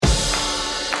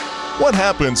What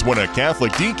happens when a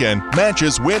Catholic deacon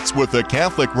matches wits with a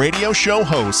Catholic radio show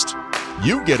host?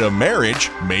 You get a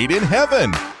marriage made in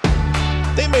heaven.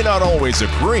 They may not always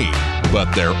agree, but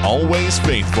they're always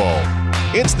faithful.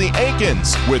 It's the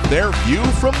Aikens with their View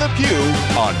from the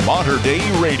Pew on Mater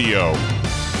Dei Radio.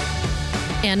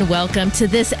 And welcome to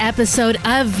this episode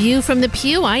of View from the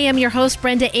Pew. I am your host,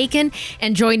 Brenda Aiken,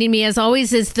 and joining me as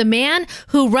always is the man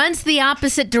who runs the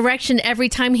opposite direction every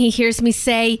time he hears me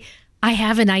say, I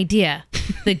have an idea.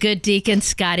 The good deacon,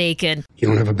 Scott Aiken. You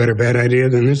don't have a better bad idea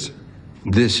than this?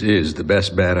 This is the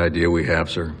best bad idea we have,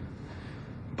 sir.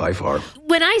 By far.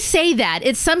 When I say that,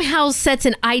 it somehow sets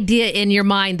an idea in your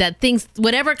mind that things,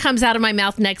 whatever comes out of my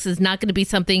mouth next is not going to be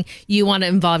something you want to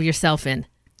involve yourself in.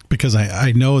 Because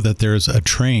I know that there's a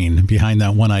train behind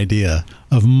that one idea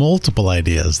of multiple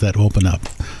ideas that open up.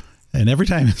 And every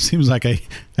time it seems like I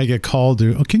get called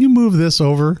to, oh, can you move this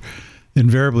over?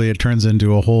 Invariably, it turns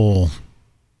into a whole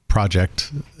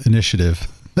project initiative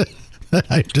that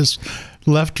I just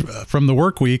left from the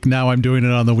work week. Now I'm doing it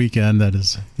on the weekend. That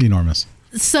is enormous.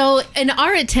 So in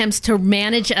our attempts to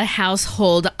manage a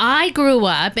household, I grew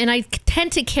up, and I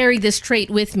tend to carry this trait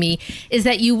with me, is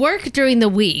that you work during the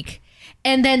week,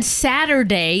 and then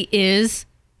Saturday is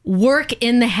work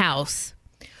in the house.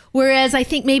 Whereas I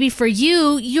think maybe for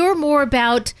you, you're more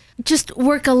about just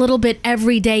work a little bit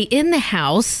every day in the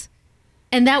house,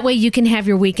 and that way you can have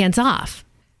your weekends off.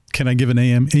 Can I give an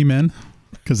amen?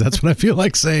 Because that's what I feel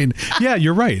like saying. Yeah,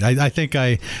 you're right. I think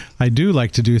I do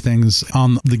like to do things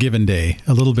on the given day,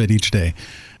 a little bit each day.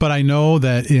 But I know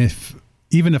that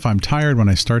even if I'm tired when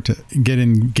I start to get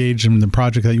engaged in the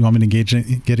project that you want me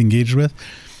to get engaged with,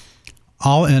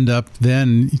 I'll end up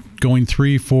then going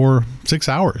 3, 4, 6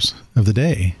 hours of the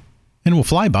day, and it will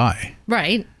fly by.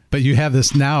 Right. But you have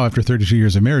this now after 32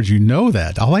 years of marriage. You know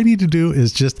that. All I need to do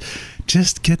is just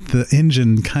get the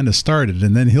engine kind of started,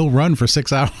 and then he'll run for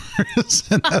 6 hours.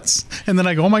 and then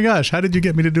I go, oh my gosh, how did you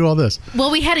get me to do all this?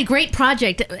 Well, we had a great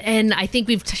project, and I think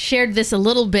we've shared this a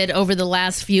little bit over the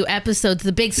last few episodes.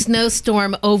 The big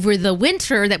snowstorm over the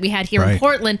winter that we had here in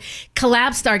Portland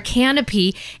collapsed our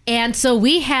canopy. And so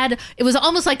it was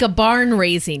almost like a barn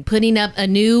raising, putting up a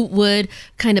new wood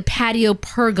kind of patio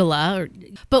pergola.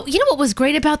 But you know what was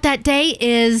great about that day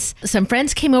is some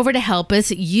friends came over to help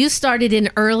us. You started in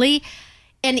early.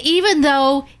 And even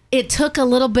though it took a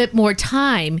little bit more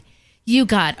time, you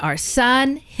got our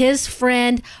son, his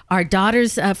friend, our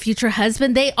daughter's future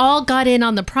husband. They all got in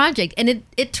on the project. And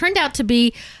it turned out to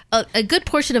be a good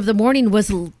portion of the morning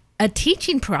was a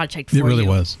teaching project for you. It really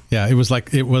was. Yeah, it was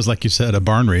like you said, a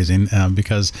barn raising,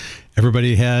 because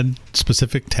everybody had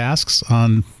specific tasks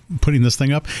on putting this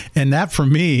thing up. And that for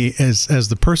me, as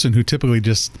the person who typically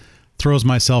just throws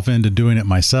myself into doing it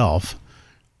myself,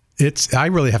 I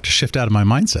really have to shift out of my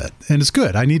mindset, and it's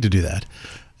good. I need to do that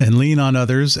and lean on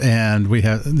others. And we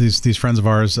have these friends of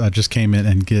ours just came in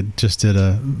and did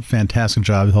a fantastic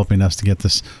job helping us to get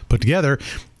this put together.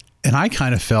 And I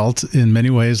kind of felt in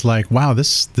many ways like, wow,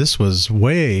 this was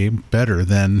way better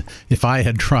than if I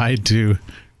had tried to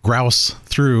grouse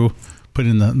through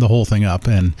putting the whole thing up.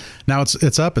 And now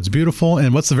it's up. It's beautiful.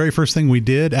 And what's the very first thing we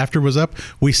did after it was up?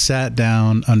 We sat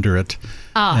down under it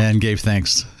and gave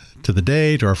thanks to the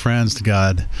day, to our friends, to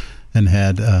God, and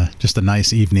had just a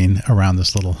nice evening around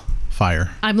this little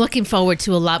fire. I'm looking forward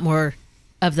to a lot more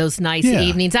of those nice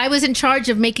evenings. I was in charge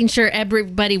of making sure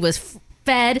everybody was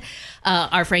fed.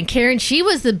 Our friend Karen, she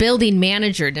was the building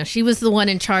manager. Now, she was the one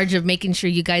in charge of making sure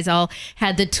you guys all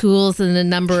had the tools and the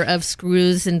number of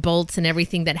screws and bolts and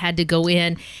everything that had to go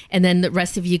in. And then the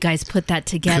rest of you guys put that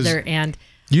together. And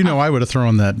I would have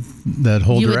thrown that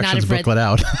whole directions booklet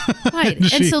out. Right.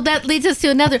 And so that leads us to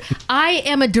another. I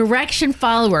am a direction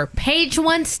follower. Page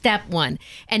 1, step 1.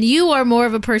 And you are more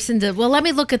of a person to, well, let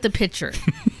me look at the picture.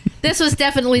 This was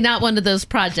definitely not one of those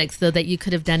projects, though, that you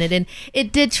could have done it. And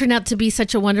it did turn out to be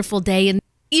such a wonderful day. And,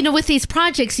 you know, with these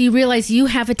projects, you realize you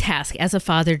have a task as a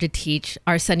father to teach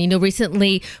our son. You know,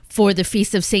 recently for the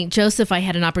Feast of St. Joseph, I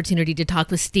had an opportunity to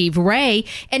talk with Steve Ray.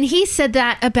 And he said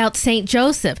that about St.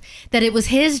 Joseph, that it was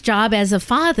his job as a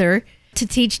father to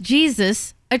teach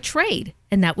Jesus a trade.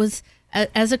 And that was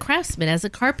as a craftsman, as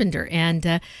a carpenter.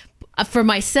 And for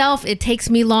myself, it takes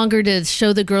me longer to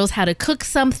show the girls how to cook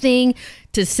something,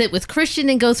 to sit with Christian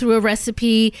and go through a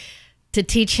recipe, to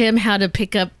teach him how to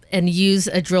pick up and use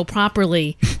a drill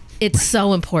properly. It's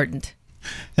so important.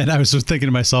 And I was just thinking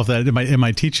to myself that am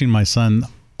I teaching my son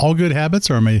all good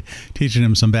habits, or am I teaching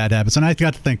him some bad habits? And I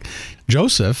got to think,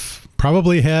 Joseph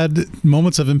probably had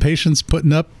moments of impatience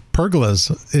putting up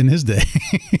pergolas in his day.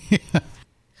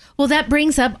 Well, that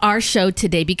brings up our show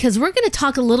today because we're going to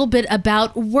talk a little bit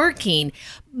about working,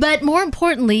 but more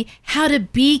importantly, how to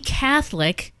be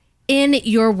Catholic in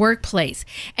your workplace.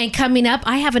 And coming up,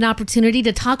 I have an opportunity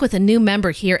to talk with a new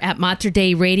member here at Mater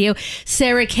Dei Radio.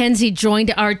 Sarah Kenzie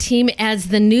joined our team as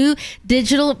the new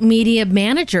digital media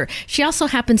manager. She also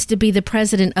happens to be the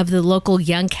president of the local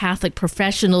Young Catholic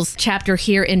Professionals chapter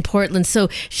here in Portland. So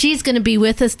she's going to be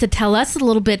with us to tell us a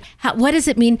little bit, what does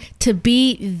it mean to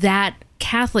be that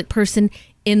Catholic person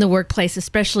in the workplace,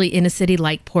 especially in a city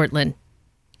like Portland.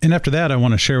 And after that, I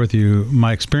want to share with you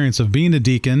my experience of being a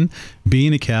deacon,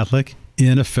 being a Catholic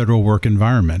in a federal work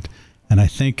environment. And I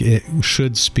think it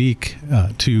should speak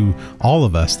to all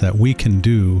of us that we can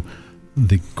do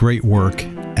the great work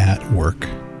at work.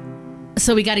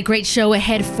 So we got a great show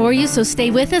ahead for you. So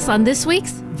stay with us on this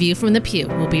week's View from the Pew.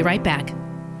 We'll be right back.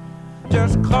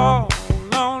 Just call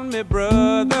on me,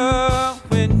 brother,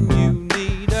 when you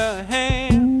need a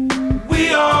hand.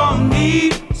 We all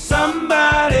need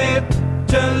somebody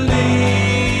to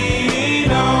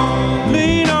lean on.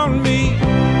 Lean on me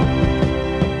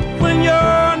when you're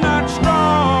not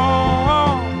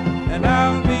strong, and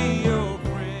I'll be your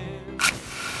friend.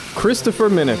 Christopher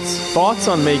Minutes, thoughts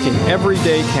on making every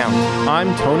day count.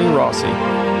 I'm Tony Rossi.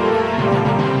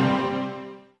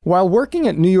 While working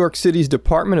at New York City's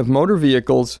Department of Motor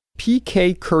Vehicles,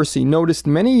 P.K. Kersey noticed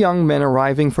many young men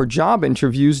arriving for job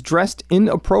interviews dressed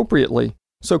inappropriately,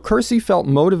 so Kersey felt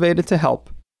motivated to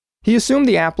help. He assumed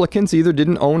the applicants either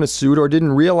didn't own a suit or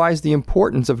didn't realize the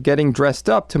importance of getting dressed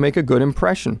up to make a good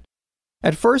impression.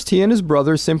 At first, he and his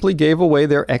brother simply gave away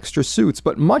their extra suits,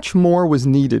 but much more was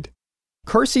needed.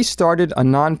 Kersey started a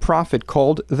nonprofit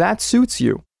called That Suits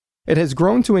You. It has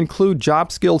grown to include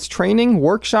job skills training,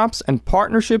 workshops, and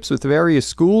partnerships with various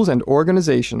schools and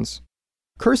organizations.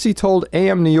 Kersey told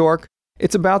AM New York,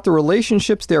 "It's about the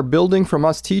relationships they're building from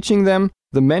us teaching them,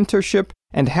 the mentorship,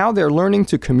 and how they're learning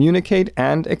to communicate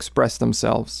and express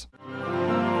themselves."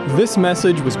 This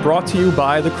message was brought to you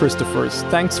by the Christophers.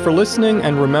 Thanks for listening,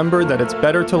 and remember that it's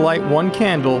better to light one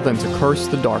candle than to curse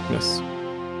the darkness.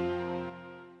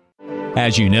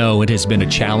 As you know, it has been a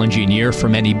challenging year for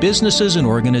many businesses and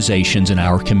organizations in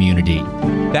our community.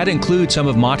 That includes some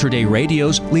of Mater Dei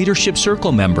Radio's Leadership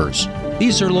Circle members.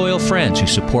 These are loyal friends who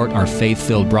support our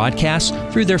faith-filled broadcasts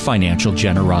through their financial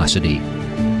generosity.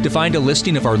 To find a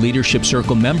listing of our Leadership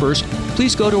Circle members,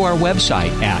 please go to our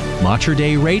website at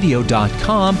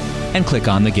materdeiradio.com and click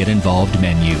on the Get Involved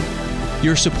menu.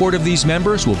 Your support of these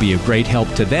members will be a great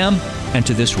help to them and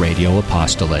to this radio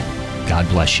apostolate. God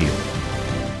bless you.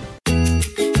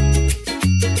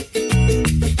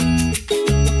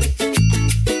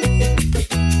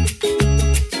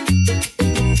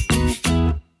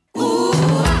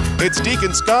 It's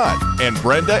Deacon Scott and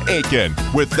Brenda Aiken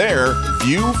with their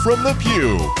View from the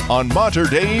Pew on Mater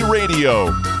Dei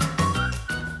Radio.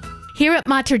 Here at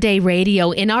Mater Dei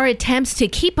Radio, in our attempts to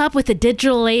keep up with the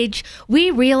digital age,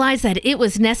 we realized that it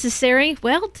was necessary,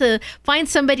 to find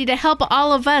somebody to help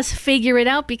all of us figure it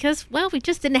out because, we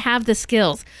just didn't have the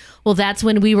skills. Well, that's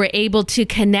when we were able to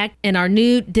connect, and our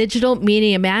new digital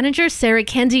media manager, Sarah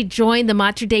Kenzie, joined the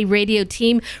Mater Dei Radio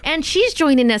team, and she's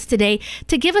joining us today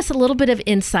to give us a little bit of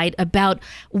insight about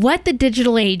what the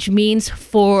digital age means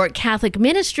for Catholic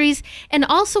ministries, and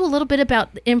also a little bit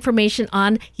about information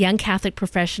on Young Catholic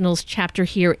Professionals chapter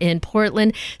here in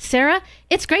Portland. Sarah,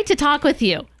 it's great to talk with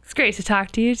you. It's great to talk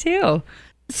to you too.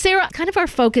 Sarah, kind of our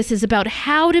focus is about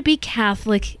how to be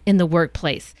Catholic in the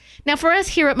workplace. Now, for us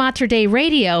here at Mater Dei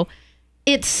Radio,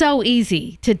 it's so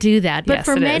easy to do that. But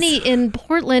for many in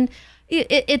Portland,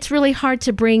 it's really hard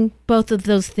to bring both of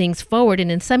those things forward. And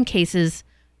in some cases,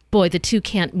 the two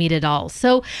can't meet at all.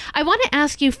 So I want to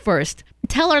ask you first,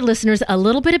 tell our listeners a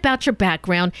little bit about your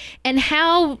background and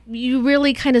how you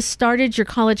really kind of started your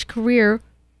college career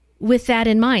with that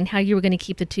in mind, how you were going to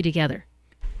keep the two together.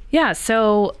 Yeah,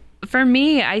 so for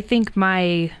me, I think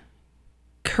my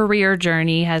career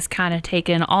journey has kind of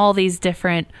taken all these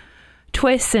different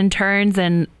twists and turns,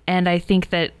 and I think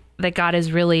that God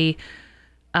has really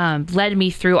led me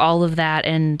through all of that,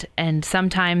 and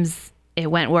sometimes it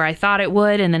went where I thought it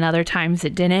would, and then other times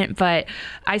it didn't. But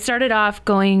I started off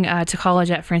going to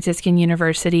college at Franciscan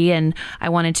University, and I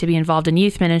wanted to be involved in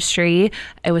youth ministry.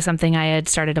 It was something I had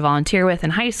started to volunteer with in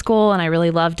high school, and I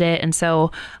really loved it. And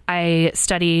so I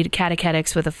studied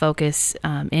catechetics with a focus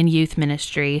in youth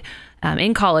ministry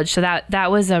in college. So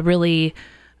that was a really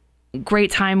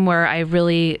great time where I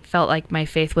really felt like my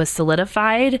faith was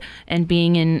solidified and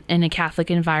being in a Catholic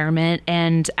environment.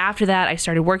 And after that, I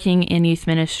started working in youth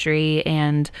ministry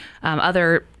and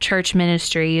other church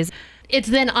ministries. It's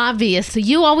then obvious. So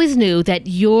you always knew that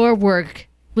your work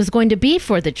was going to be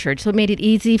for the church. So it made it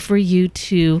easy for you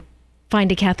to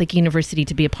find a Catholic university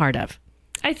to be a part of.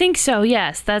 I think so.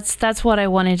 Yes, that's what I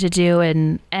wanted to do,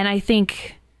 and I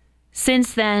think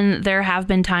since then there have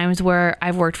been times where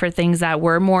I've worked for things that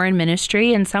were more in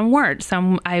ministry, and some weren't.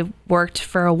 Some I worked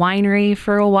for a winery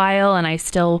for a while, and I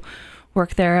still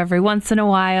work there every once in a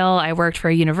while. I worked for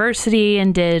a university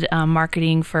and did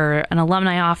marketing for an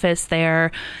alumni office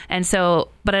there, and so.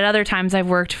 But at other times, I've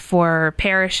worked for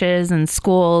parishes and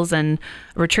schools and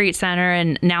a retreat center,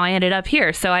 and now I ended up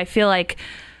here. So I feel like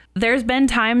there's been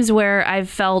times where I've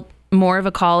felt more of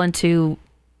a call into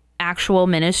actual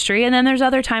ministry. And then there's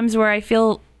other times where I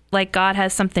feel like God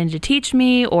has something to teach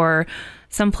me or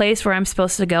some place where I'm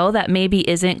supposed to go that maybe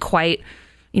isn't quite,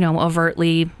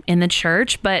 overtly in the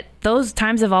church. But those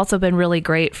times have also been really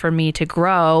great for me to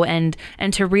grow and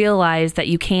to realize that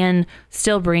you can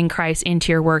still bring Christ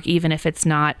into your work, even if it's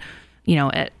not,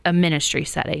 a ministry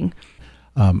setting.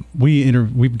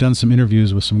 We've done some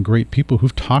interviews with some great people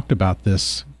who've talked about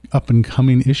this up and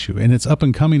coming issue. And it's up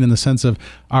and coming in the sense of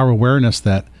our awareness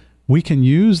that we can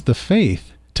use the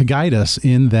faith to guide us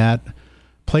in that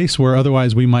place where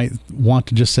otherwise we might want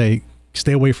to just say,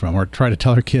 stay away from, or try to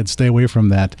tell our kids, stay away from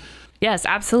that. Yes,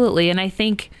 absolutely. And I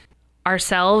think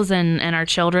ourselves and our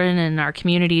children and our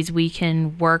communities, we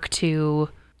can work to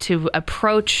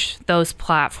approach those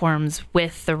platforms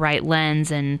with the right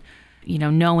lens and,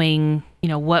 knowing,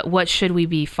 what should we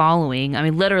be following? I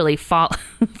mean, literally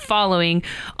following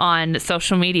on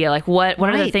social media. Like what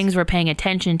are the things we're paying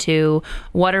attention to?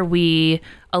 What are we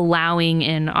allowing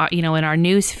in our, in our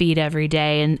news feed every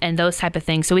day and those type of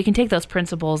things. So we can take those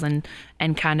principles and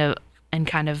kind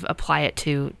of apply it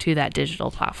to that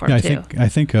digital platform too. I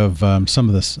think of some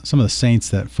of the saints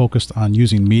that focused on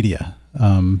using media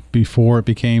before it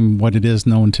became what it is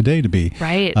known today to be.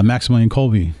 Right. Maximilian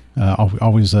Kolbe,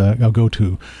 always a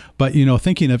go-to. But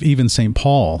thinking of even St.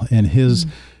 Paul and his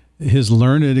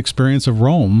learned experience of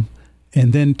Rome,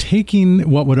 and then taking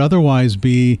what would otherwise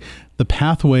be the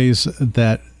pathways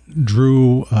that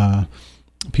drew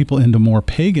people into more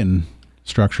pagan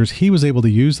structures, he was able to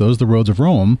use those, the roads of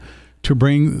Rome, to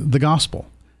bring the gospel.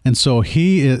 And so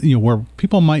he, where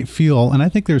people might feel, and I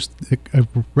think there's a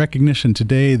recognition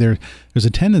today, there's a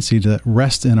tendency to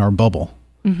rest in our bubble.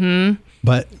 Mm-hmm.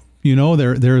 But,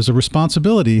 there is a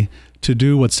responsibility to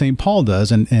do what St. Paul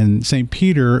does. And St.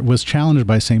 Peter was challenged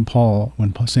by St. Paul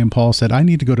when St. Paul said, I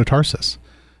need to go to Tarsus.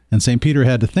 And St. Peter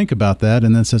had to think about that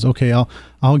and then says, okay,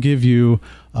 I'll give you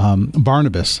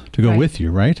Barnabas to go with you,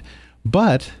 right?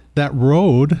 But that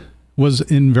road was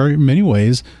in very many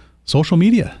ways social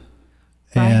media.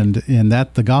 And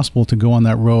that the gospel, to go on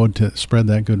that road to spread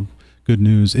that good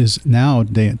news, is now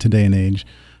today and age.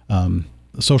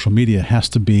 Social media has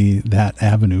to be that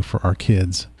avenue for our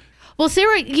kids. Well,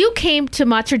 Sarah, you came to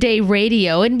Mater Dei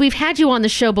Radio, and we've had you on the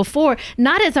show before,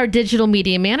 not as our digital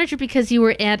media manager because you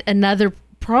were at another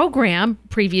program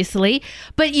previously,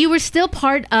 but you were still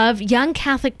part of Young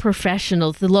Catholic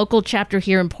Professionals, the local chapter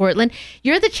here in Portland.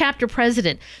 You're the chapter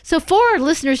president. So for our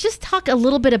listeners, just talk a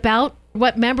little bit about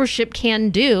what membership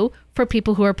can do for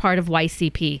people who are part of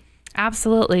YCP.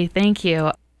 Absolutely. Thank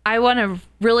you. I want to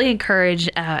really encourage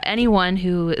anyone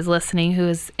who is listening, who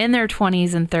is in their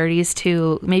 20s and 30s,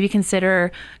 to maybe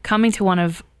consider coming to one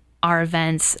of our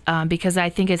events because I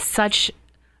think it's such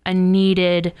a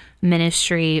needed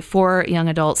ministry for young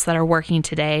adults that are working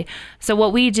today. So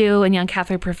what we do in Young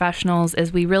Catholic Professionals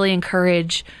is we really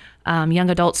encourage young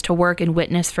adults to work and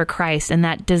witness for Christ. And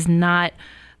that does not,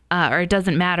 or it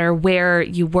doesn't matter where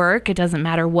you work. It doesn't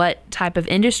matter what type of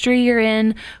industry you're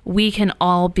in. We can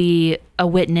all be a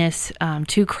witness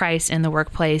to Christ in the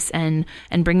workplace and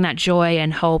bring that joy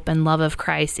and hope and love of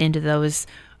Christ into those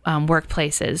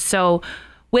workplaces. So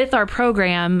with our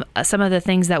program, some of the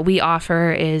things that we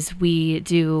offer is we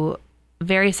do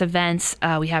various events.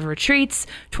 We have retreats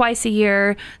twice a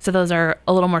year, so those are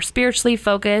a little more spiritually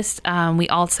focused. We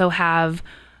also have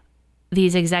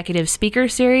these executive speaker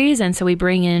series, and so we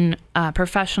bring in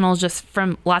professionals just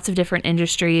from lots of different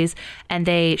industries, and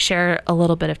they share a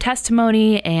little bit of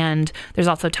testimony, and there's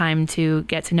also time to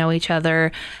get to know each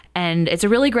other. And it's a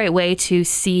really great way to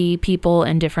see people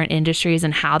in different industries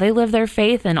and how they live their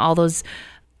faith and all those.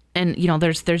 And,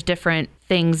 there's different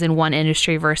things in one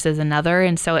industry versus another.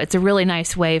 And so it's a really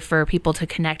nice way for people to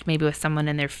connect maybe with someone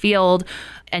in their field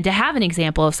and to have an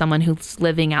example of someone who's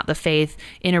living out the faith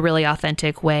in a really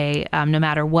authentic way, no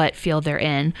matter what field they're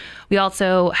in. We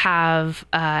also have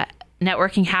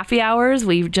networking happy hours.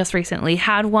 We just recently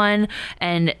had one,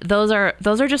 and those are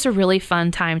just a really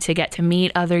fun time to get to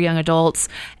meet other young adults.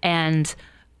 And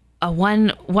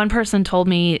one person told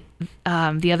me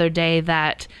the other day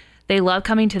that they love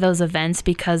coming to those events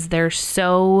because they're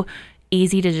so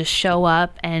easy to just show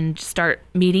up and start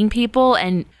meeting people.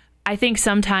 And I think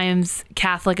sometimes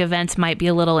Catholic events might be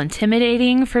a little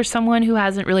intimidating for someone who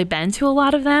hasn't really been to a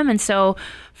lot of them. And so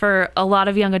for a lot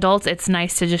of young adults, it's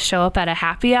nice to just show up at a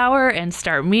happy hour and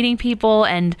start meeting people,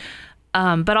 and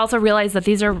but also realize that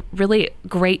these are really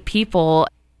great people.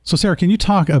 So Sarah, can you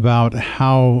talk about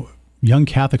how young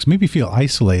Catholics maybe feel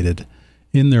isolated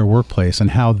in their workplace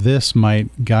and how this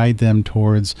might guide them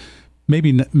towards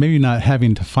maybe not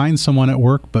having to find someone at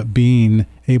work, but being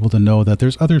able to know that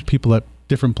there's other people at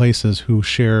different places who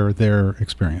share their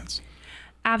experience?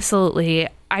 Absolutely.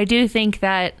 I do think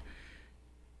that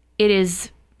it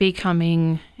is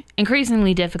becoming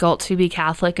increasingly difficult to be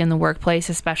Catholic in the workplace,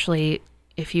 especially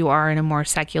if you are in a more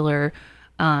secular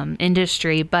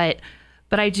industry. But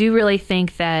I do really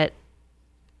think that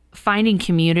finding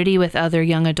community with other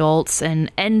young adults and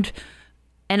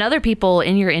other people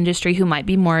in your industry who might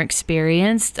be more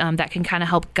experienced, that can kind of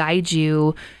help guide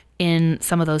you in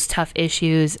some of those tough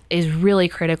issues is really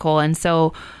critical. And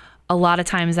so a lot of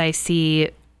times I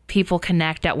see people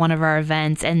connect at one of our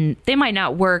events, and they might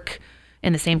not work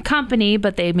in the same company,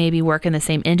 but they maybe work in the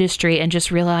same industry, and just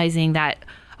realizing that,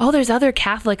 oh, there's other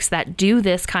Catholics that do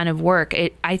this kind of work.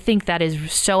 I think that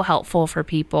is so helpful for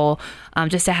people,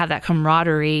 just to have that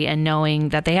camaraderie and knowing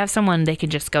that they have someone they can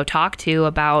just go talk to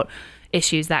about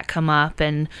issues that come up.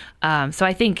 And so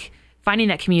I think finding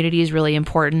that community is really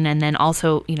important. And then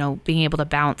also, being able to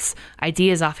bounce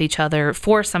ideas off each other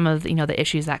for some of, the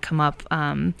issues that come up,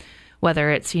 whether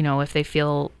it's, if they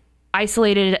feel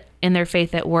isolated in their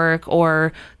faith at work,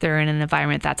 or they're in an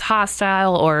environment that's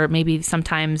hostile, or maybe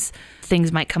sometimes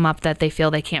things might come up that they feel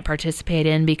they can't participate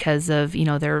in because of,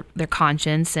 their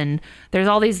conscience. And there's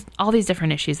all these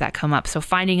different issues that come up. So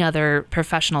finding other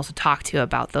professionals to talk to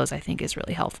about those, I think, is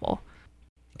really helpful.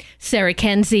 Sarah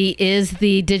Kenzie is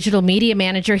the digital media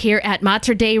manager here at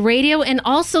Mater Dei Radio, and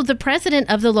also the president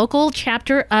of the local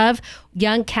chapter of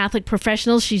Young Catholic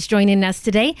Professionals. She's joining us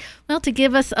today, to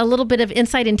give us a little bit of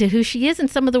insight into who she is and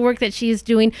some of the work that she is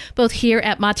doing both here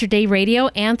at Mater Dei Radio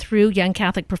and through Young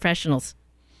Catholic Professionals.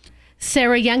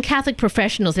 Sarah, Young Catholic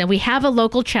Professionals, and we have a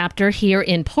local chapter here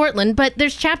in Portland, but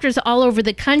there's chapters all over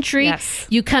the country. Yes.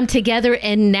 You come together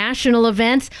in national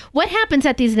events. What happens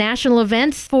at these national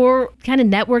events for kind of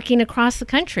networking across the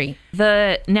country?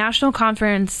 The national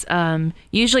conference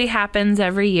usually happens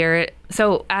every year.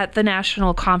 So at the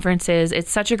national conferences, it's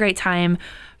such a great time.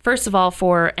 First of all,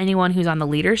 for anyone who's on the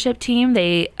leadership team,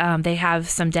 they have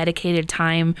some dedicated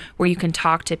time where you can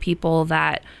talk to people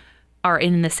that are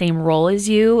in the same role as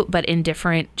you, but in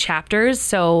different chapters.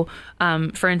 So,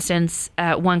 for instance,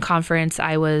 at one conference,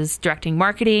 I was directing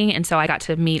marketing, and so I got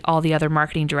to meet all the other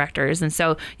marketing directors. And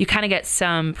so you kind of get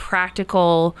some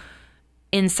practical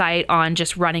insight on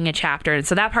just running a chapter. And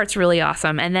so that part's really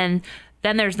awesome. And then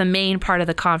there's the main part of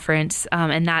the conference,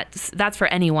 and that's for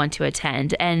anyone to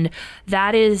attend. And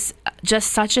that is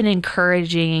just such an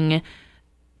encouraging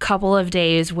couple of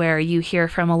days where you hear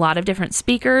from a lot of different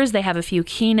speakers. They have a few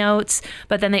keynotes,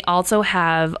 but then they also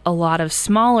have a lot of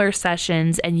smaller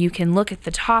sessions, and you can look at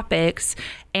the topics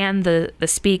and the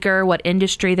speaker, what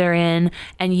industry they're in,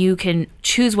 and you can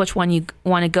choose which one you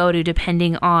want to go to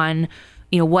depending on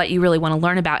what you really want to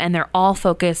learn about. And they're all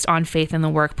focused on faith in the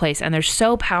workplace, and they're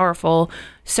so powerful,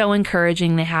 so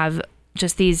encouraging. They have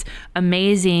just these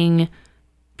amazing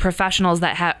professionals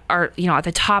that are at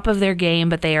the top of their game,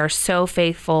 but they are so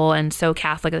faithful and so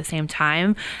Catholic at the same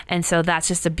time. And so that's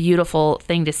just a beautiful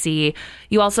thing to see.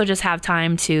 You also just have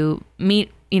time to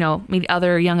meet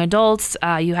other young adults.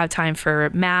 You have time for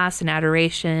mass and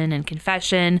adoration and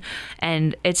confession,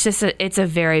 and it's a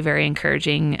very, very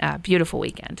encouraging, beautiful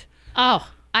weekend. Oh,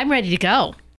 I'm ready to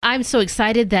go. I'm so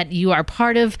excited that you are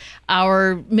part of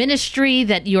our ministry,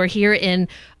 that you are here in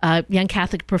Young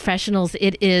Catholic Professionals.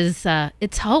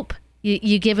 It's hope.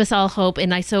 You give us all hope,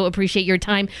 and I so appreciate your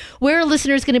time. Where are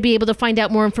listeners going to be able to find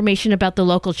out more information about the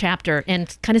local chapter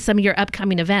and kind of some of your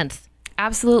upcoming events?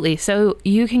 Absolutely. So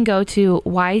you can go to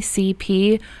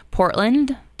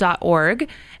ycpportland.org,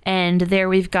 and there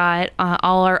we've got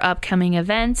all our upcoming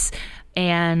events,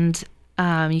 and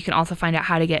you can also find out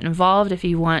how to get involved if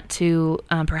you want to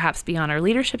perhaps be on our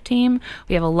leadership team.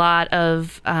 We have a lot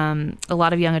of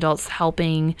young adults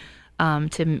helping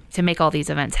to make all these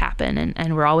events happen,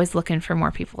 and we're always looking for more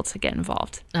people to get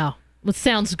involved. Oh, well,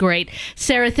 sounds great.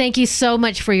 Sarah, thank you so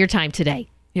much for your time today.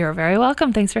 You're very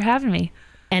welcome. Thanks for having me.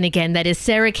 And again, that is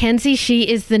Sarah Kenzie. She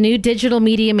is the new digital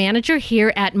media manager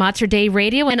here at Mater Dei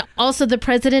Radio and also the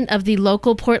president of the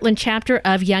local Portland chapter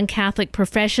of Young Catholic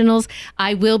Professionals.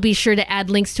 I will be sure to add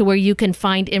links to where you can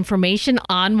find information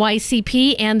on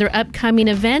YCP and their upcoming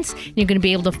events. You're going to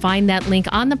be able to find that link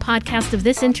on the podcast of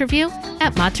this interview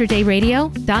at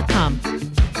materdeiradio.com.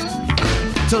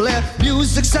 To let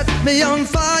music set me on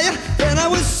fire, then I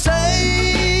was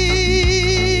saved,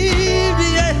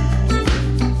 yeah.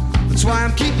 That's why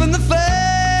I'm keeping the faith.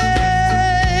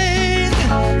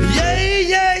 Yeah,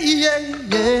 yeah, yeah,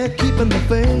 yeah, keeping the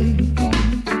faith.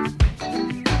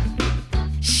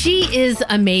 She is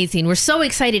amazing. We're so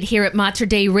excited here at Mater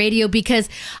Dei Radio because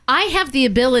I have the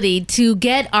ability to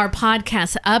get our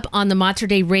podcast up on the Mater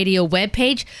Dei Radio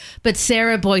webpage. But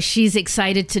Sarah, boy, she's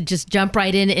excited to just jump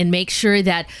right in and make sure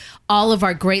that all of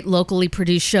our great locally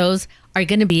produced shows are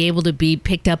going to be able to be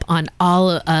picked up on all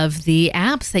of the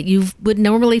apps that you would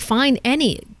normally find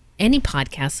any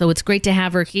podcast. So it's great to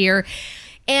have her here.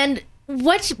 And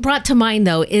what's brought to mind,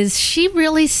 though, is she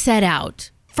really set out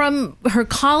from her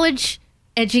college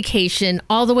education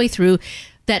all the way through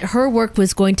that her work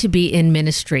was going to be in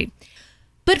ministry.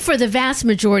 But for the vast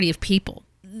majority of people,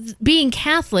 being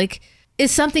Catholic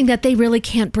is something that they really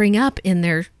can't bring up in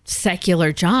their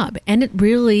secular job. And it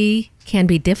really can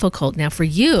be difficult. Now, for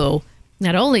you,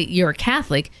 not only you're a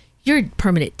Catholic, you're a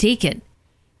permanent deacon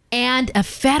and a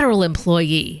federal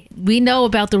employee. We know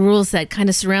about the rules that kind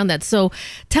of surround that. So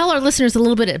tell our listeners a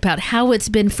little bit about how it's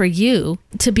been for you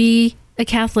to be a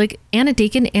Catholic and a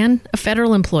deacon and a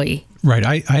federal employee. Right.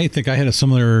 I think I had a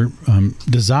similar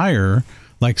desire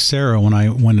like Sarah when I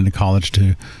went into college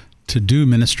to do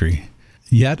ministry.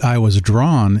 Yet I was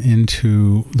drawn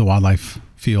into the wildlife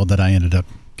field that I ended up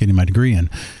getting my degree in.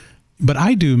 But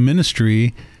I do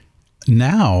ministry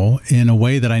now in a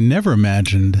way that I never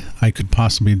imagined I could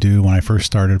possibly do when I first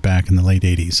started back in the late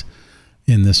 80s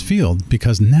in this field,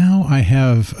 because now I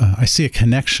see a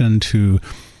connection to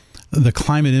the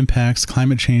climate impacts,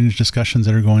 climate change discussions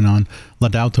that are going on,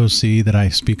 Laudato Si, that I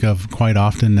speak of quite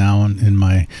often now in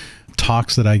my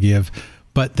talks that I give,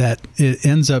 but that it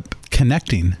ends up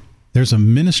connecting. There's a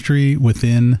ministry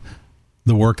within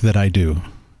the work that I do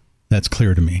that's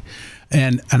clear to me.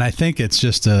 And I think it's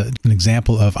just an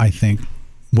example of, I think,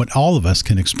 what all of us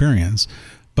can experience,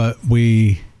 but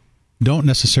we don't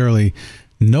necessarily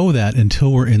know that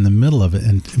until we're in the middle of it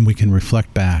and we can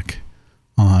reflect back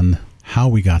on how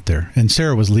we got there. And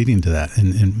Sarah was leading to that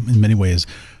in many ways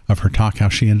of her talk, how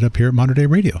she ended up here at Mater Dei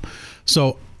Radio.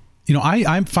 So,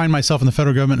 I find myself in the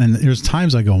federal government, and there's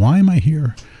times I go, why am I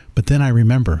here? But then I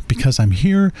remember, because I'm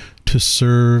here to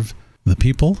serve the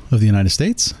people of the United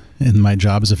States in my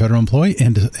job as a federal employee,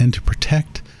 and to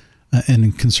protect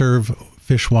and conserve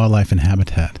fish, wildlife, and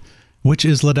habitat, which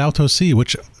is Laudato Si,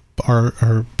 which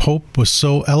our Pope was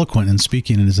so eloquent in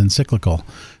speaking in his encyclical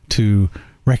to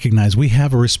recognize we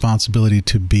have a responsibility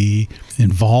to be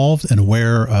involved and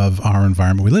aware of our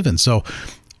environment we live in. So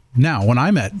now when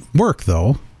I'm at work,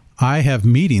 though, I have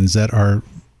meetings that are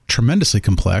tremendously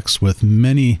complex with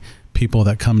many people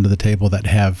that come to the table that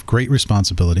have great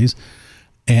responsibilities.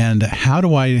 And how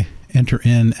do I enter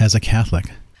in as a Catholic?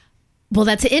 Well,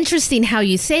 that's interesting how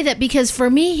you say that, because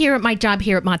for me here at my job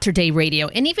here at Mater Dei Radio,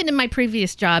 and even in my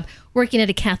previous job working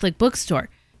at a Catholic bookstore,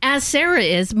 as Sarah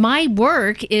is, my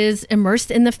work is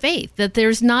immersed in the faith, that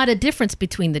there's not a difference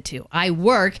between the two. I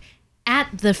work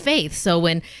at the faith. So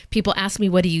when people ask me,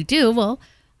 what do you do? Well,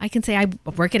 I can say I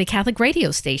work at a Catholic radio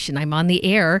station. I'm on the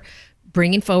air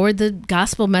bringing forward the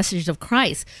gospel message of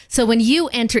Christ. So when you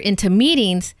enter into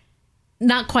meetings,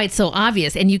 not quite so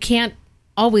obvious, and you can't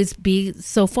always be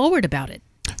so forward about it.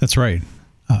 That's right.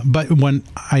 But when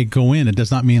I go in, it does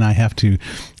not mean I have to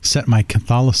set my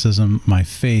Catholicism, my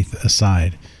faith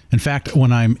aside. In fact,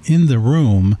 when I'm in the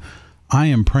room, I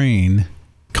am praying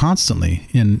constantly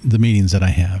in the meetings that I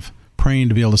have, praying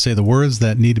to be able to say the words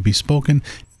that need to be spoken,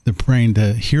 praying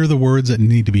to hear the words that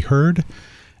need to be heard,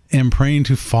 and praying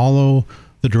to follow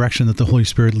the direction that the Holy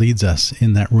Spirit leads us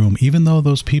in that room, even though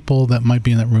those people that might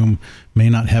be in that room may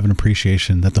not have an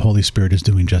appreciation that the Holy Spirit is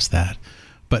doing just that.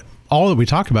 But all that we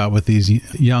talk about with these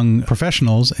young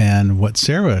professionals and what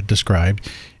Sarah described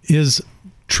is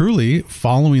truly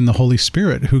following the Holy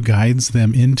Spirit who guides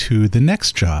them into the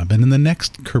next job and in the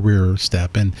next career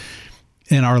step. And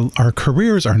our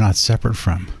careers are not separate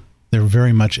from. They're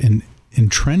very much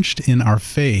entrenched in our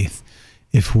faith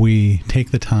if we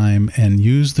take the time and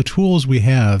use the tools we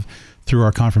have through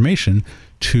our confirmation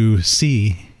to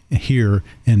see, hear,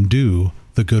 and do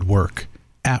the good work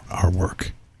at our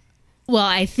work. Well,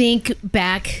 I think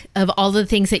back of all the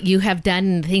things that you have done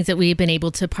and the things that we've been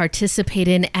able to participate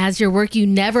in as your work, you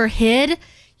never hid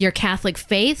your Catholic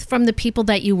faith from the people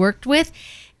that you worked with,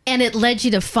 and it led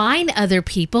you to find other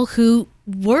people who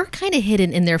were kind of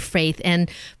hidden in their faith and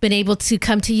been able to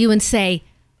come to you and say,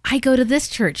 I go to this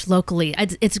church locally.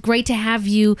 It's great to have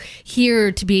you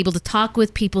here to be able to talk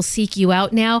with people, seek you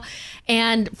out now.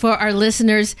 And for our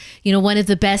listeners, one of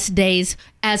the best days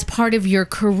as part of your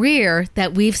career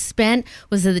that we've spent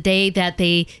was the day that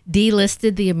they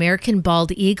delisted the American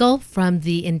bald eagle from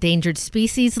the endangered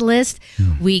species list.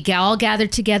 We all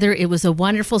gathered together. It was a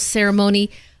wonderful ceremony.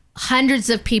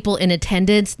 Hundreds of people in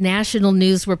attendance. National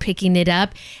news were picking it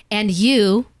up. And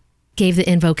you gave the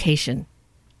invocation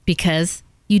because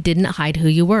you didn't hide who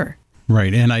you were.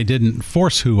 Right. And I didn't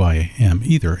force who I am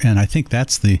either. And I think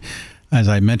that's as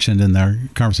I mentioned in our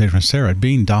conversation with Sarah,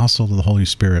 being docile to the Holy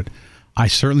Spirit. I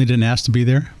certainly didn't ask to be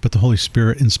there, but the Holy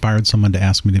Spirit inspired someone to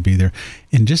ask me to be there.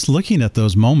 And just looking at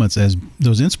those moments as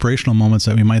those inspirational moments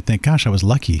that we might think, gosh, I was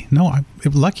lucky. No,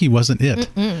 lucky wasn't it.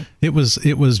 It was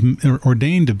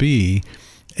ordained to be.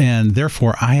 And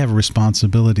therefore, I have a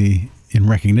responsibility in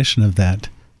recognition of that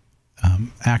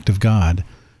act of God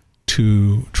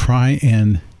to try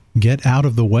and get out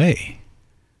of the way.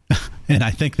 And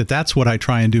I think that's what I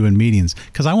try and do in meetings,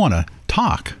 because I want to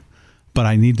talk, but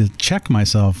I need to check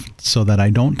myself so that I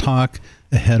don't talk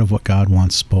ahead of what God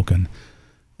wants spoken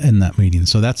in that meeting.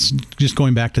 So that's just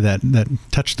going back to that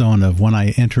touchstone of when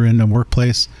I enter in a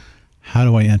workplace, how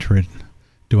do I enter it?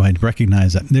 Do I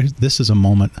recognize that this is a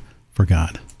moment for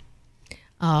God?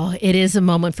 Oh, it is a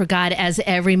moment for God, as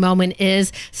every moment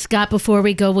is. Scott, before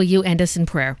we go, will you end us in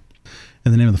prayer?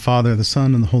 In the name of the Father, the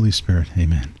Son, and the Holy Spirit.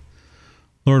 Amen.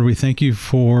 Lord, we thank you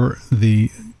for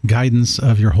the guidance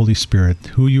of your Holy Spirit,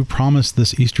 who you promised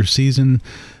this Easter season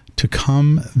to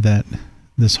come, that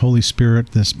this Holy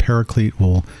Spirit, this Paraclete,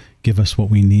 will give us what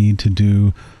we need to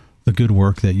do the good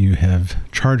work that you have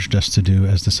charged us to do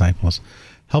as disciples.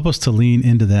 Help us to lean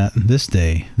into that this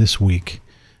day, this week,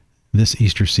 this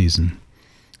Easter season.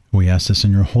 We ask this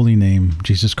in your holy name,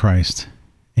 Jesus Christ.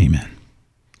 Amen.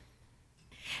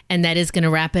 And that is going to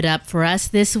wrap it up for us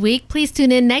this week. Please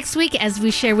tune in next week as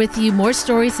we share with you more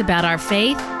stories about our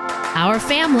faith, our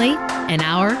family, and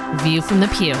our view from the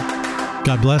pew.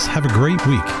 God bless. Have a great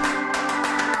week.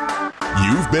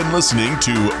 You've been listening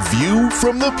to View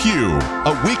from the Pew,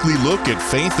 a weekly look at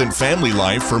faith and family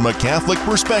life from a Catholic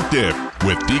perspective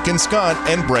with Deacon Scott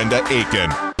and Brenda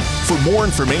Aiken. For more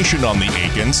information on the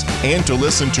Aikens and to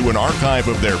listen to an archive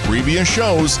of their previous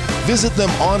shows, visit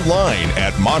them online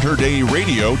at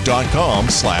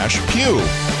materdeiradio.com/pew.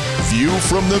 View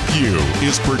from the Pew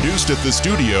is produced at the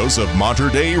studios of Mater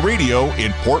Dei Radio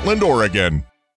in Portland, Oregon.